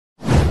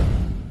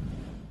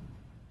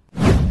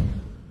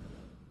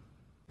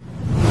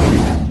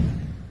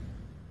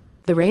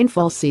The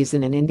rainfall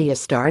season in India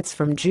starts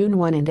from June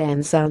 1 and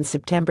ends on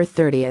September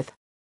 30th.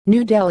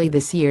 New Delhi.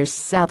 This year's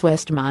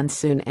southwest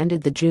monsoon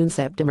ended the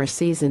June-September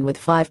season with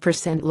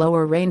 5%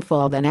 lower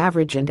rainfall than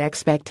average and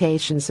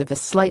expectations of a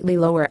slightly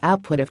lower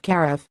output of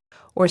kharif,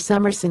 or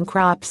summer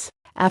crops,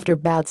 after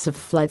bouts of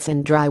floods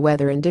and dry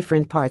weather in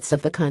different parts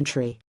of the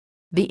country.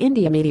 The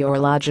India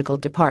Meteorological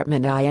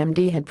Department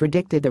 (IMD) had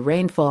predicted the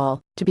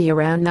rainfall to be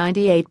around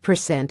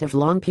 98% of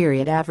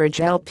long-period average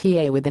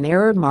LPA with an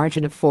error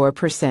margin of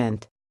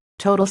 4%.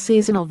 Total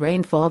seasonal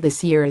rainfall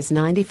this year is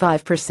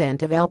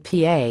 95% of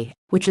LPA,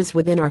 which is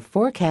within our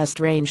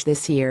forecast range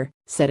this year,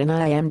 said an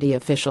IMD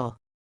official.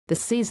 The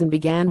season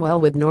began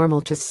well with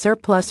normal to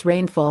surplus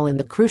rainfall in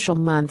the crucial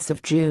months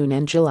of June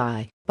and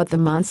July, but the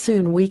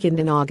monsoon weakened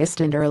in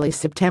August and early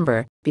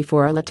September,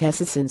 before a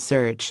Latecicine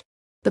surge.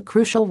 The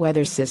crucial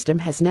weather system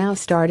has now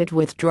started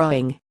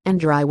withdrawing, and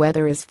dry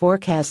weather is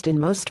forecast in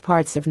most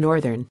parts of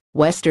northern,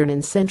 western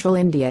and central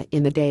India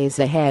in the days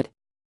ahead.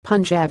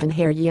 Punjab and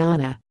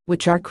Haryana,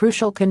 which are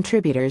crucial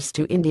contributors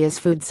to India's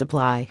food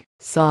supply,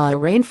 saw a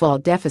rainfall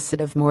deficit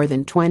of more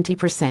than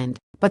 20%,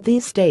 but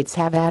these states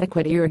have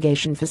adequate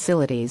irrigation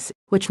facilities,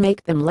 which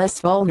make them less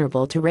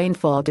vulnerable to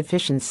rainfall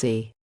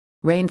deficiency.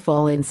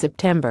 Rainfall in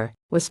September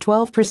was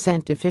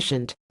 12%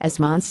 deficient, as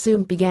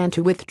monsoon began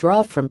to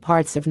withdraw from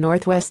parts of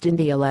northwest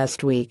India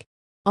last week.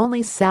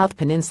 Only South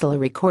Peninsula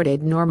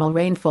recorded normal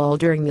rainfall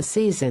during the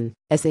season,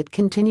 as it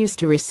continues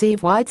to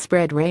receive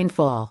widespread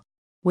rainfall.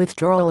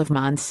 Withdrawal of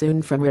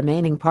monsoon from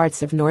remaining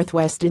parts of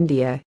northwest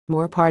India,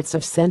 more parts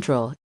of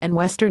central and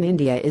western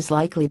India is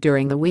likely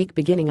during the week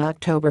beginning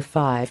October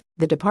 5,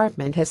 the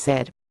department has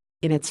said.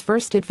 In its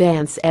first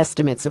advance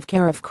estimates of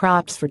kharif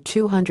crops for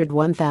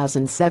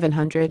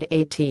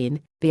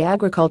 201,718, the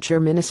Agriculture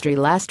Ministry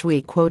last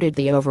week quoted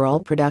the overall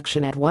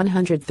production at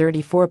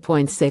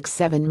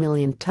 134.67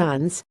 million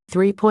tons,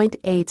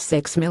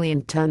 3.86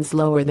 million tons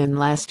lower than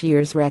last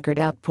year's record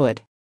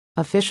output.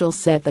 Officials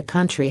said the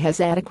country has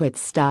adequate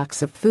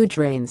stocks of food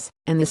grains,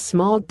 and the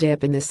small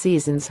dip in the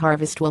season's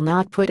harvest will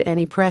not put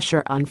any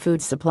pressure on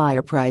food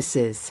supplier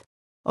prices.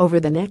 Over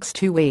the next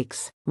 2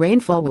 weeks,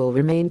 rainfall will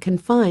remain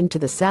confined to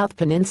the South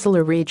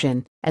Peninsula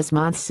region, as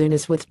monsoon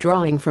is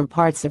withdrawing from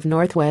parts of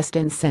northwest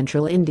and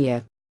central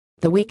India.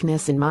 The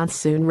weakness in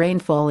monsoon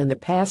rainfall in the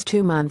past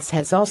 2 months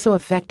has also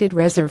affected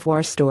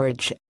reservoir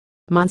storage.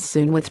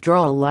 Monsoon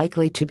withdrawal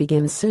likely to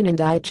begin soon, and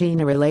in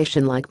a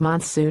relation like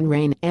monsoon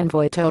rain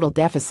envoy total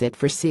deficit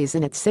for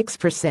season at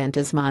 6%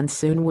 as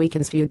monsoon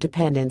weakens view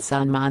dependence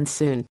on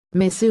monsoon.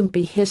 May soon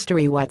be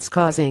history. What's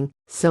causing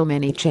so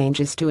many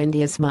changes to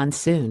India's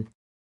monsoon?